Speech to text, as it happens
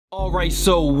Alright,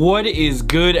 so what is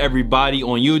good, everybody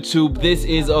on YouTube? This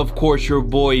is of course your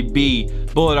boy B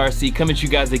Bullet RC coming to you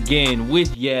guys again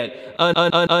with yet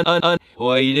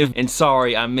and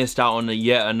sorry I missed out on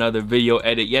yet another video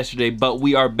edit yesterday, but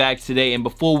we are back today. And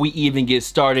before we even get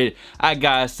started, I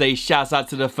gotta say shouts out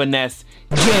to the Finesse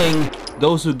gang.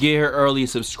 Those who get here early,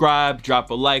 subscribe, drop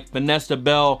a like, finesse the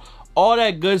bell, all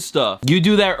that good stuff. You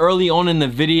do that early on in the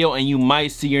video and you might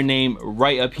see your name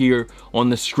right up here on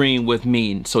the screen with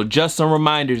me. So just some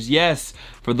reminders. Yes,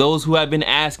 for those who have been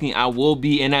asking, I will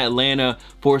be in Atlanta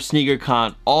for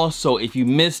SneakerCon. Also, if you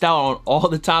missed out on all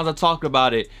the times I talked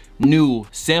about it, new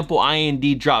Sample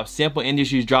IND drop, Sample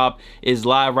Industries drop is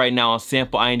live right now on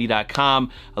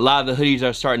sampleind.com. A lot of the hoodies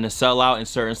are starting to sell out in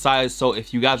certain sizes, so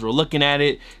if you guys were looking at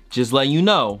it, just letting you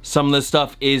know, some of the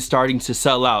stuff is starting to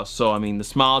sell out. So I mean, the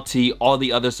smile tee, all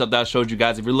the other stuff that I showed you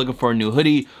guys, if you're looking for a new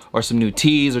hoodie or some new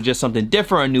tees or just something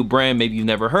different, a new brand maybe you've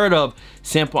never heard of,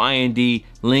 Sample IND,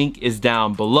 link is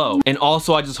down below. And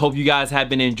also, I just hope you guys have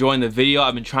been enjoying the video.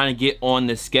 I've been trying to get on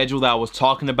the schedule that I was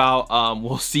talking about.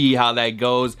 We'll see how that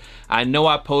goes. I know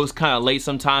I post kind of late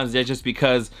sometimes. That's just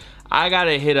because I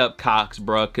gotta hit up Cox,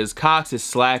 bro, because Cox is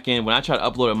slacking. When I try to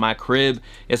upload at my crib,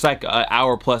 it's like an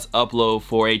hour plus upload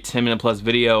for a 10-minute plus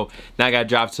video. Then I gotta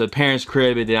drop to the parents'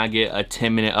 crib and then I get a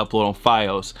 10-minute upload on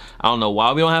Fios. I don't know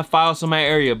why we don't have Fios in my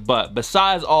area, but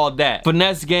besides all that,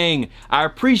 Finesse gang, I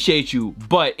appreciate you.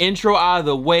 But intro out of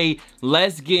the way,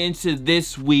 let's get into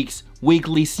this week's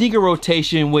weekly sneaker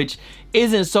rotation, which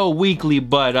isn't so weekly,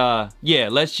 but yeah,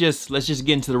 let's just get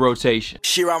into the rotation.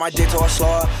 She ride my dick to a slow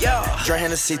up. Yeah. Drink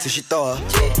Hennessy till she throw up.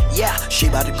 Yeah. She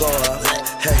about to go up.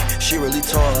 Hey, she really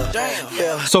tore up. Damn.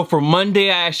 Yeah. So for Monday,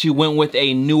 I actually went with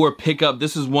a newer pickup.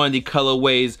 This is one of the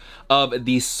colorways of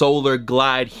the Solar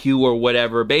Glide Hue or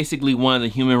whatever. Basically one of the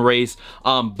human race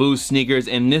boost sneakers,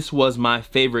 and this was my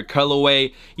favorite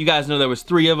colorway. You guys know there was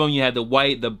 3 of them. You had the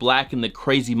white, the black, and the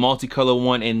crazy multicolor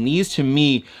one, and these to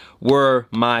me were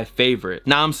my favorite.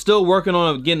 Now I'm still working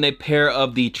on getting a pair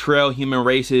of the Trail Human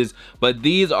Races, but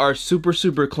these are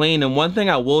super clean. And one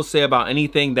thing I will say about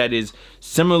anything that is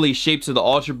similarly shaped to the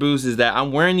Ultra Boost is that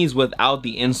I'm wearing these without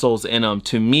the insoles in them.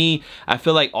 To me, I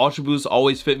feel like Ultra Boost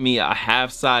always fit me a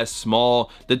half size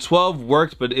small. The 12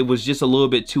 worked, but it was just a little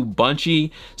bit too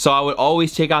bunchy, so I would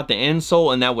always take out the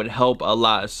insole and that would help a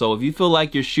lot. So if you feel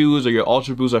like your shoes or your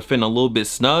Ultra Boosts are fitting a little bit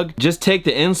snug, just take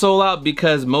the insole out,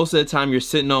 because most of the time you're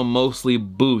sitting on mostly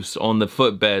Boost on the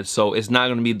footbed, so it's not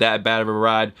going to be that bad of a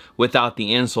ride without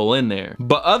the insole in there.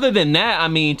 But other than that, I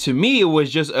mean, to me it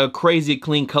was just a crazy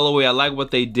clean colorway. I like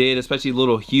what they did, especially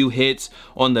little hue hits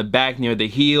on the back near the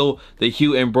heel, the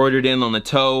hue embroidered in on the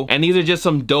toe, and these are just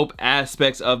some dope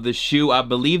aspects of the shoe. I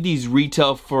believe these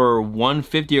retail for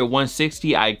 $150 or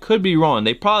 $160. I could be wrong.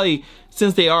 They probably,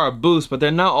 since they are a Boost, but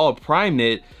they're not all prime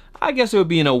knit, I guess it would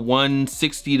be in a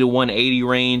 160 to 180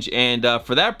 range, and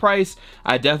for that price,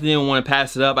 I definitely didn't want to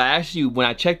pass it up. I actually, when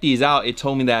I checked these out, it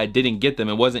told me that I didn't get them.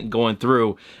 It wasn't going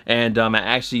through, and I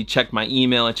actually checked my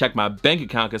email and checked my bank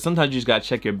account, because sometimes you just gotta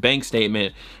check your bank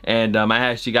statement, and I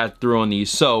actually got through on these.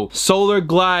 So Solar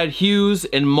Glide Hues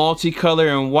in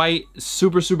multicolor and white,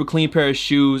 super clean pair of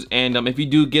shoes, and if you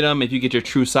do get them, if you get your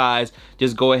true size,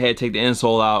 just go ahead, take the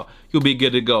insole out, you'll be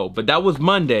good to go. But that was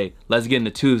Monday. Let's get into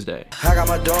Tuesday. I got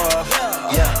my door up.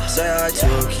 Yeah, say I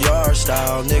took your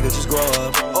style, nigga, just grow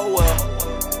up. Oh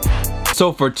well.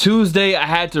 So for Tuesday, I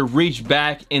had to reach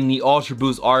back in the Ultra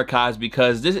Boost archives,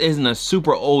 because this isn't a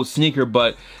super old sneaker,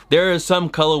 but there are some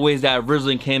colorways that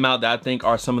originally came out that I think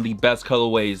are some of the best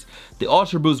colorways. The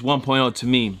Ultra Boost 1.0 to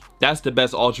me, that's the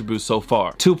best Ultra Boost so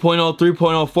far. 2.0, 3.0,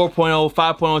 4.0,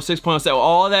 5.0, 6.0,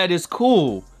 all that is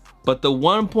cool, but the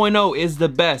 1.0 is the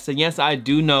best. And yes, I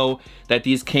do know that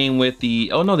these came with the,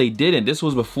 oh no, they didn't. This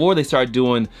was before they started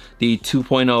doing the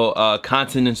 2.0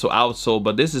 continental outsole,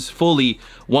 but this is fully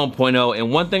 1.0.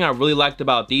 And one thing I really liked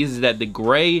about these is that the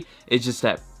gray is just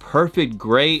that perfect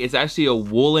gray. It's actually a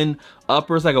woolen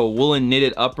upper. It's like a woolen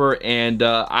knitted upper, and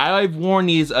I've worn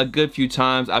these a good few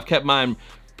times. I've kept mine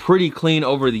pretty clean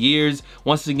over the years.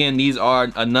 Once again, these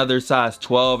are another size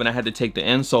 12, and I had to take the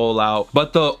insole out.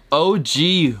 But the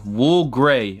OG wool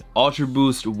gray Ultra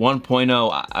Boost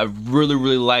 1.0, I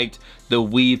really liked the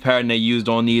weave pattern they used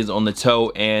on these on the toe,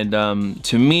 and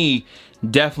to me,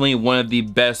 definitely one of the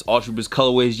best Ultra Boost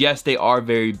colorways. Yes, they are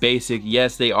very basic.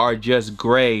 Yes, they are just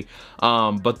gray,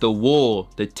 but the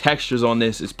wool, the textures on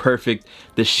this is perfect.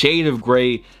 The shade of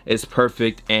gray is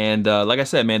perfect, and like I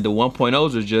said, man, the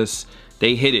 1.0s are just,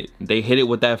 they hit it. They hit it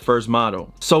with that first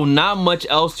model. So not much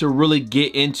else to really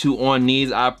get into on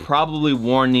these. I probably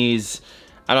worn these,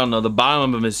 I don't know, the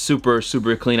bottom of them is super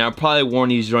clean. I've probably worn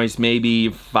these joints maybe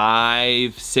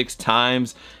 5-6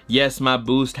 times. Yes, my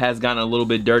boost has gotten a little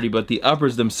bit dirty, but the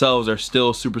uppers themselves are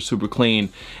still super clean.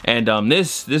 And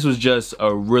this was just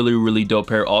a really dope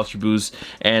pair of Ultra Boosts.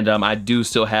 And I do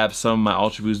still have some of my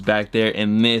Ultra Boosts back there,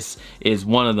 and this is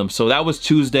one of them. So that was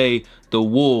Tuesday. The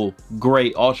Wool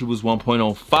Great Ultra Boost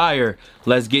 1.0 fire.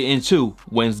 Let's get into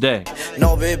Wednesday.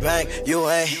 No big bank, you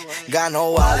ain't got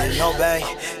no wallet, no bank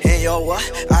in your what?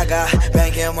 I got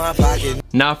bank in my pocket.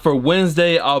 Now for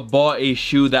Wednesday, I bought a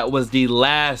shoe that was the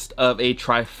last of a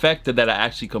trifecta that I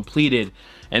actually completed,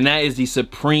 and that is the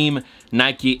Supreme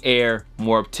Nike Air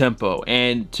More Up Tempo.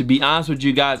 And to be honest with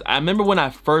you guys, I remember when I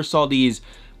first saw these,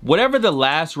 whatever the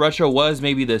last retro was,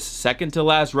 maybe the second to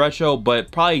last retro,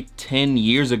 but probably 10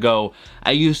 years ago,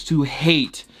 I used to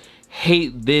hate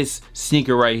this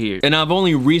sneaker right here. And I've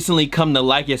only recently come to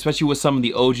like it, especially with some of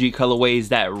the OG colorways,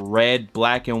 that red,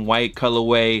 black, and white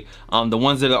colorway, the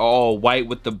ones that are all white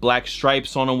with the black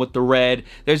stripes on them with the red.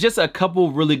 There's just a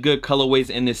couple really good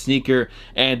colorways in this sneaker,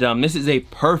 and this is a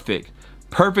perfect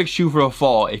shoe for the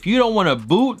fall. If you don't want a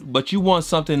boot, but you want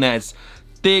something that's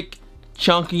thick,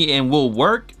 chunky, and will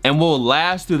work and will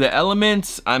last through the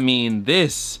elements, I mean,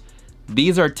 these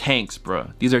are tanks,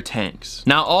 bruh. These are tanks.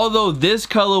 Now, although this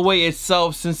colorway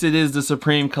itself, since it is the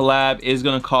Supreme collab, is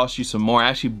gonna cost you some more. I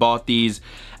actually bought these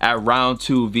at round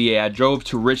 2 VA. I drove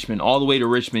to Richmond, all the way to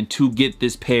Richmond, to get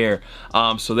this pair.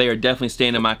 So they are definitely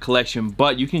staying in my collection,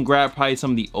 but you can grab probably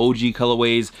some of the OG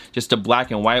colorways, just the black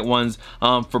and white ones,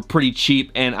 for pretty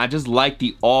cheap. And I just like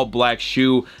the all black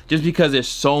shoe just because there's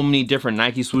so many different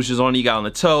Nike swooshes on it. You got on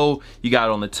the toe, you got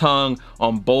it on the tongue,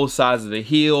 on both sides of the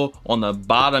heel, on the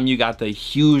bottom you got the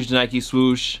huge Nike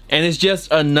swoosh. And it's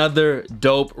just another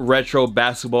dope retro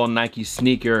basketball Nike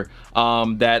sneaker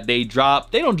that they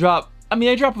drop. They don't drop, I mean,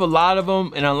 they drop a lot of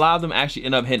them, and a lot of them actually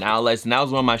end up hitting outlets. And that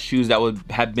was one of my shoes that would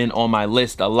have been on my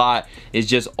list a lot, is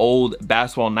just old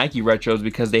basketball Nike retros,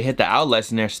 because they hit the outlets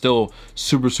and they're still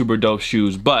super dope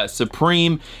shoes. But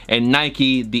Supreme and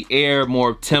Nike, the Air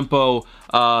More Tempo,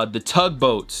 the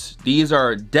tugboats, these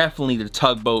are definitely the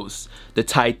tugboats, the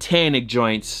Titanic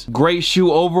joints. Great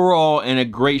shoe overall, and a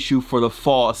great shoe for the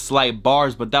fall. Slight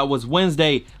bars, but that was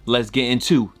Wednesday. Let's get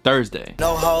into Thursday.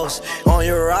 No hoes on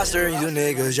your roster, you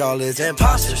niggas, y'all is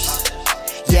imposters.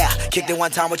 Yeah, kicked it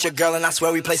one time with your girl and I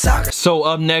swear we play soccer. So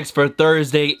up next for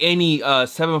Thursday, any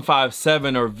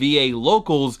 757 or VA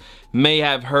locals may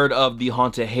have heard of the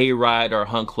Haunted Hayride or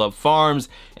Hunt Club Farms,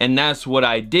 and that's what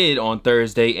I did on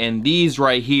Thursday. And these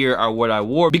right here are what I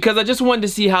wore because I just wanted to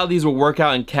see how these would work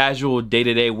out in casual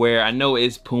day-to-day wear. I know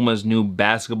it's Puma's new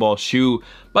basketball shoe,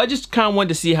 but I just kind of wanted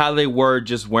to see how they were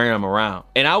just wearing them around.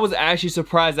 And I was actually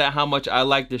surprised at how much I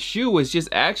like the shoe. It's just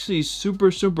actually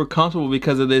super comfortable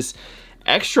because of this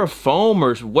extra foam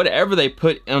or whatever they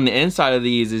put on the inside of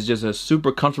these. Is just a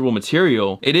super comfortable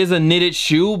material. It is a knitted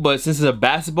shoe, but since it's a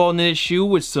basketball knitted shoe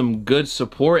with some good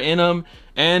support in them,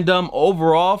 and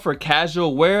overall for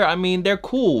casual wear, I mean, they're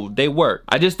cool, they work.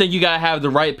 I just think you gotta have the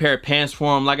right pair of pants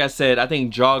for them. Like I said, I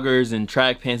think joggers and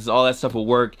track pants, all that stuff will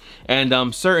work,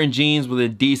 and certain jeans with a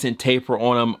decent taper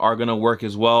on them are gonna work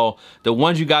as well. The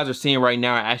ones you guys are seeing right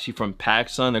now are actually from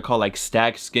PacSun. They're called like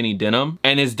stacked skinny denim,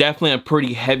 and it's definitely a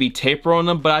pretty heavy taper on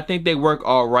them, but I think they work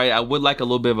all right. I would like a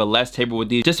little bit of a less taper with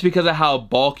these, just because of how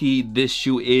bulky this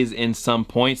shoe is in some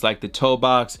points, like the toe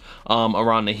box,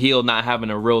 around the heel not having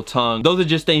a real tongue. Those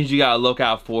are just things you gotta look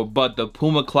out for. But the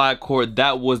Puma Clyde Court,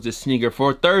 that was the sneaker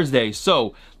for Thursday.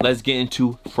 So let's get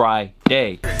into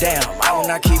Friday. Damn, I will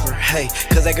not keep her, hey,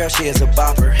 cause that girl, she is a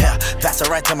bopper, yeah. Pass her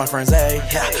right to my friends, hey,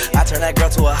 yeah. I turn that girl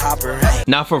to a hopper, hey.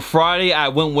 Now for Friday, I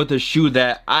went with a shoe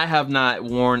that I have not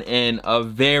worn in a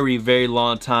very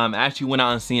long time. I actually went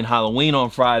out and seen Halloween on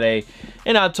Friday,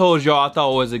 and I told y'all I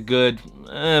thought it was a good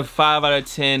 5 out of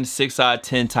 10, 6 out of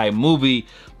 10 type movie.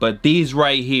 But these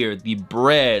right here, the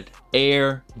Bread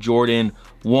Air Jordan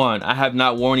 1. I have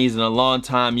not worn these in a long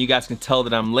time. You guys can tell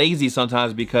that I'm lazy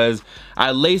sometimes because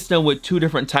I lace them with 2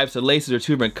 different types of laces or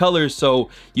 2 different colors, so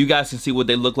you guys can see what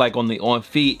they look like on the on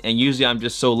feet. And usually I'm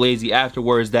just so lazy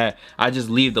afterwards that I just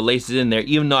leave the laces in there,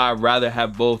 even though I'd rather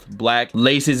have both black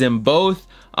laces in both.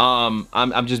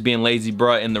 I'm just being lazy,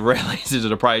 bruh, and the red laces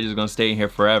are probably just gonna stay in here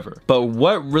forever. But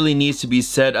what really needs to be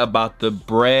said about the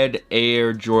Bread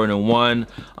Air Jordan 1,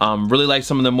 really like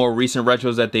some of the more recent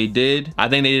retros that they did. I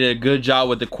think they did a good job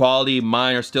with the quality.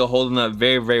 Mine are still holding up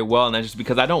very well, and that's just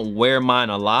because I don't wear mine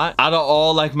a lot. Out of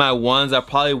all like my ones, I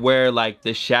probably wear like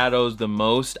the Shadows the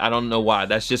most. I don't know why.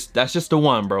 That's just the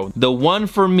one, bro. The one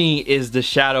for me is the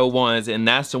Shadow ones, and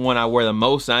that's the one I wear the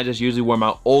most. And I just usually wear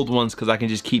my old ones because I can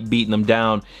just keep beating them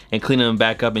down and cleaning them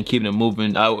back up and keeping it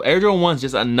moving. Air Jordan 1's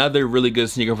just another really good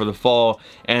sneaker for the fall,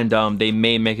 and they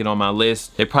may make it on my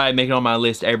list. They probably make it on my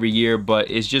list every year, but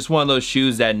It's just one of those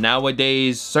shoes that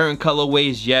nowadays, certain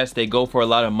colorways, yes, they go for a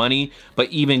lot of money, but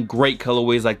even great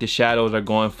colorways like the Shadows are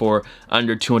going for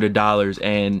under $200,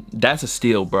 and that's a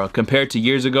steal, bro. Compared to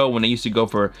years ago when they used to go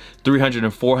for $300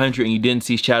 and $400 and you didn't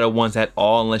see Shadow ones at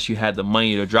all unless you had the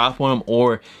money to drop on them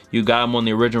or you got them on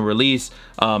the original release.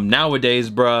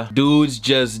 Nowadays, bruh, dudes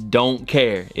just don't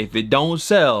care. If it don't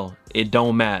sell, it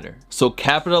don't matter. So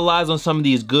capitalize on some of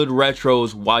these good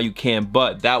retros while you can.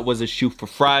 But that was a shoe for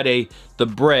Friday. The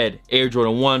Bread Air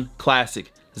Jordan 1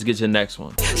 Classic. Let's get to the next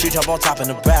one. She jump on top in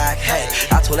the back, hey.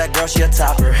 I told that girl she a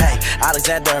topper, hey.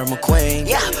 Alexander McQueen,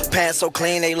 yeah. Pants so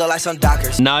clean, they look like some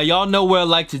Dockers. Now, y'all know what I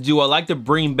like to do. I like to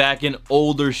bring back an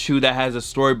older shoe that has a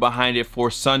story behind it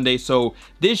for Sunday. So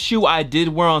this shoe I did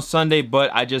wear on Sunday, but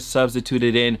I just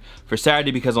substituted in for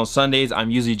Saturday because on Sundays,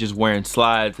 I'm usually just wearing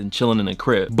slides and chilling in the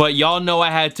crib. But y'all know I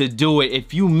had to do it.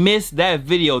 If you missed that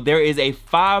video, there is a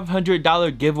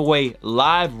 $500 giveaway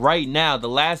live right now. The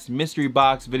last mystery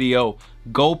box video.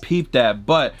 Go peep that.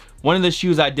 But one of the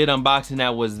shoes I did unboxing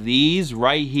that was these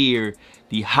right here,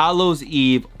 the Hallows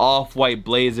Eve off-white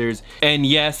Blazers. And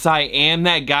yes, I am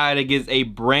that guy that gets a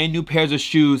brand new pairs of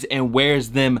shoes and wears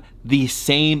them the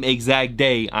same exact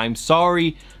day. I'm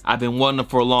sorry, I've been wanting them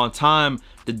for a long time.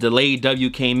 The delayed W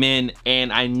came in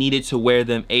and I needed to wear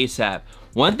them ASAP.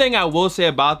 One thing I will say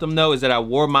about them though is that I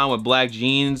wore mine with black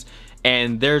jeans,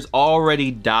 and there's already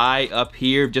dye up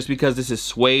here just because this is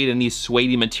suede and these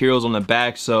suede materials on the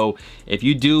back. So if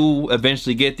you do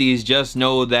eventually get these, just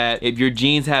know that if your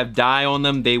jeans have dye on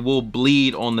them, they will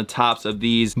bleed on the tops of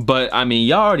these. But I mean,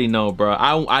 y'all already know, bro.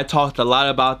 I talked a lot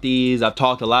about these. I've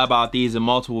talked a lot about these in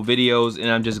multiple videos, and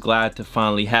I'm just glad to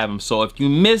finally have them. So if you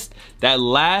missed that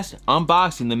last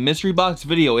unboxing, the mystery box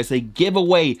video, it's a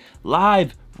giveaway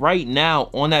live right now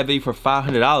on that video for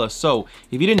 $500. So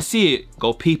if you didn't see it,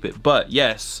 go peep it. But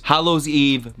yes, Hallows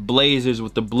Eve Blazers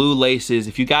with the blue laces.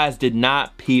 If you guys did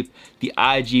not peep the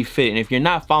IG fit, and if you're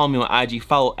not following me on IG,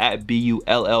 follow at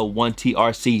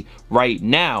BULL1TRC right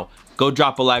now. Go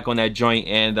drop a like on that joint,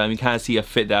 and you kind of see a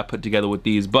fit that I put together with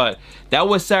these. But that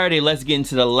was Saturday. Let's get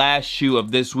into the last shoe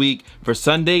of this week for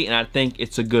Sunday, and I think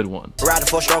it's a good one. Riding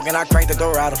for stroke and I crank the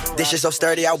Dorado. This shit so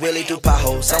sturdy, I wheelie through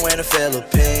potholes somewhere in the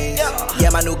Philippines.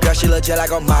 Yeah, my new girl, she legit like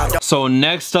a model. So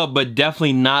next up, but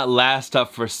definitely not last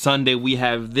up for Sunday, we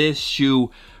have this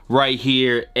shoe right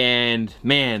here, and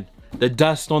man, the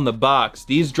dust on the box.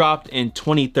 These dropped in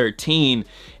 2013,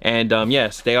 and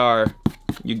yes, they are.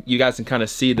 You guys can kind of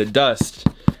see the dust,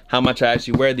 how much I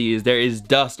actually wear these. There is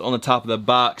dust on the top of the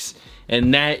box,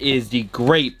 and that is the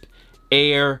Grape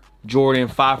Air Jordan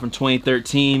 5 from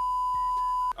 2013.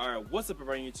 Alright, what's up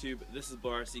everybody on YouTube? This is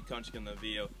RC Country on the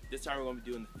video. This time we're going to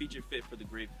be doing the feature fit for the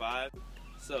Grape 5.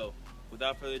 So,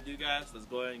 without further ado guys, let's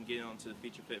go ahead and get on to the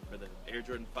feature fit for the Air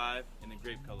Jordan 5 in the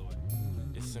Grape colorway.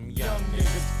 Some young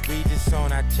niggas, we just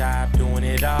on our job doing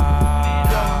it all.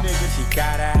 Young niggas, she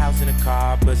got a house and a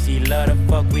car, but she love to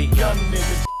fuck with young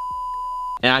niggas.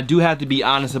 And I do have to be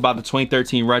honest about the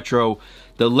 2013 retro.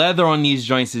 The leather on these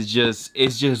joints is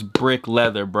just brick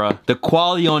leather, bruh. The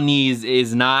quality on these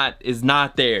is not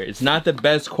there. It's not the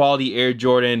best quality Air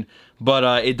Jordan,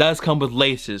 but it does come with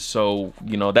laces, so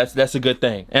you know that's a good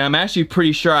thing. And I'm actually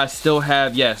pretty sure I still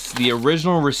have, yes, the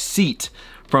original receipt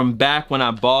from back when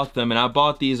I bought them, and I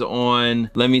bought these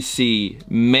on, let me see,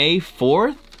 May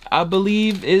 4th, I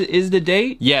believe is the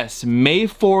date. Yes, May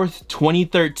 4th,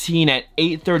 2013 at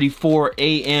 8:34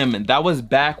 a.m. And that was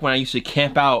back when I used to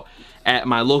camp out at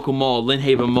my local mall, Lynn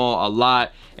Haven Mall, a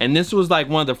lot. And this was like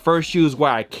one of the first shoes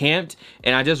where I camped,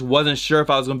 and I just wasn't sure if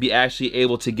I was gonna be actually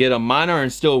able to get them. Mine are in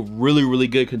still really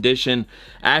good condition.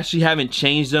 I actually haven't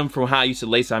changed them from how I used to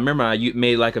lace. I remember I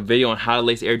made like a video on how to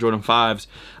lace Air Jordan 5s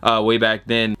way back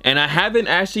then. And I haven't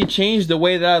actually changed the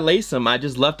way that I lace them. I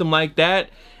just left them like that.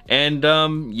 And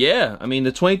yeah, I mean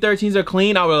the 2013s are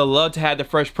clean. I would have loved to have the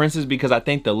Fresh Princes because I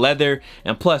think the leather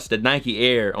and plus the Nike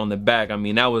Air on the back, I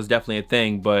mean that was definitely a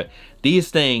thing. But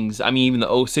these things, I mean even the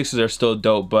 06s are still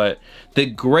dope. But the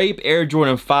Grape Air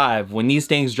Jordan 5, when these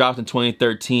things dropped in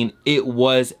 2013, it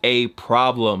was a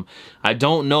problem. I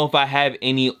don't know if I have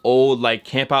any old like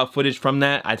camp out footage from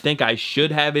that. I think I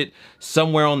should have it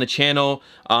somewhere on the channel.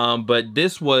 But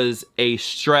this was a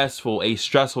stressful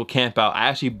camp out. I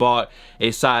actually bought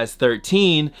a size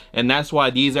 13, and that's why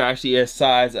these are actually a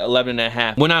size 11 and a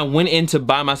half. When I went in to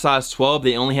buy my size 12,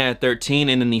 they only had 13,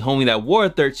 and then the homie that wore a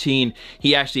 13,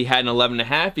 he actually had an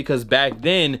 11.5 because back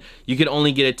then you could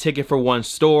only get a ticket for one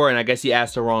store, and I guess he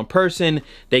asked the wrong person.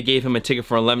 They gave him a ticket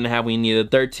for 11.5 when he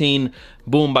needed 13.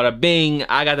 Boom, bada bing,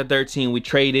 I got the 13, we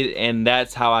traded, and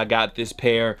that's how I got this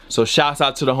pair. So shouts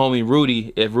out to the homie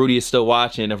Rudy, if Rudy is still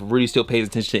watching, if Rudy still pays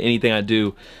attention to anything I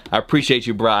do. I appreciate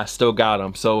you, bro, I still got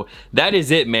them. So that is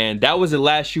it, man. That was the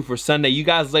last shoe for Sunday. You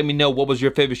guys let me know what was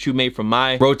your favorite shoe made from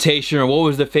my rotation, or what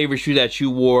was the favorite shoe that you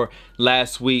wore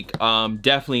last week.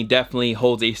 Definitely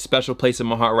holds a special place in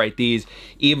my heart, right? These,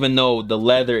 even though the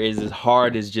leather is as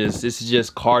hard as this is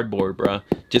just cardboard, bro.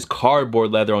 Just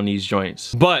cardboard leather on these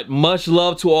joints. But much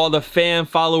love to all the fan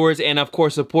followers and of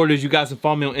course supporters. You guys can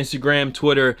follow me on Instagram,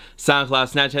 Twitter,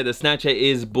 SoundCloud, Snapchat. The Snapchat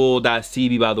is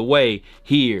bull.cb, by the way.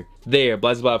 Here, there,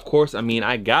 blah blah. Of course, I mean,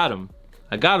 I got them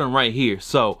right here.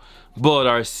 So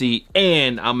bull.rc,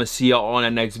 and I'm gonna see y'all on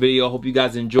that next video. Hope you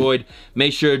guys enjoyed.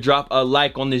 Make sure to drop a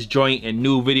like on this joint, and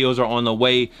new videos are on the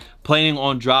way. Planning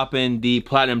on dropping the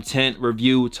Platinum Tent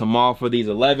review tomorrow for these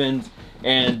 11s,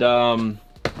 and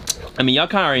I mean, y'all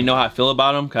kind of already know how I feel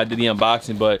about them because I did the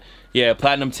unboxing, but yeah,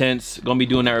 Platinum Tents, gonna be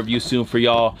doing that review soon for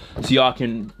y'all, so y'all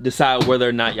can decide whether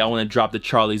or not y'all want to drop the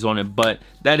Charlies on it. But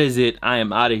that is it. I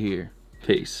am out of here.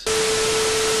 Peace.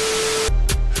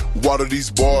 Water these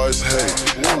boys, hey,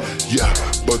 yeah,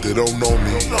 but they don't know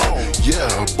me.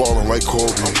 Yeah, ballin' like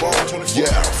Kobe.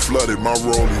 Yeah, flooded my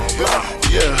rollie.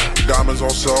 Yeah, diamonds on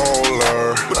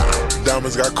solar.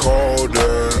 Diamonds got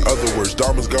colder. Other words,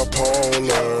 diamonds got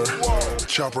polar.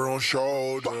 Chopper on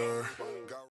shoulder.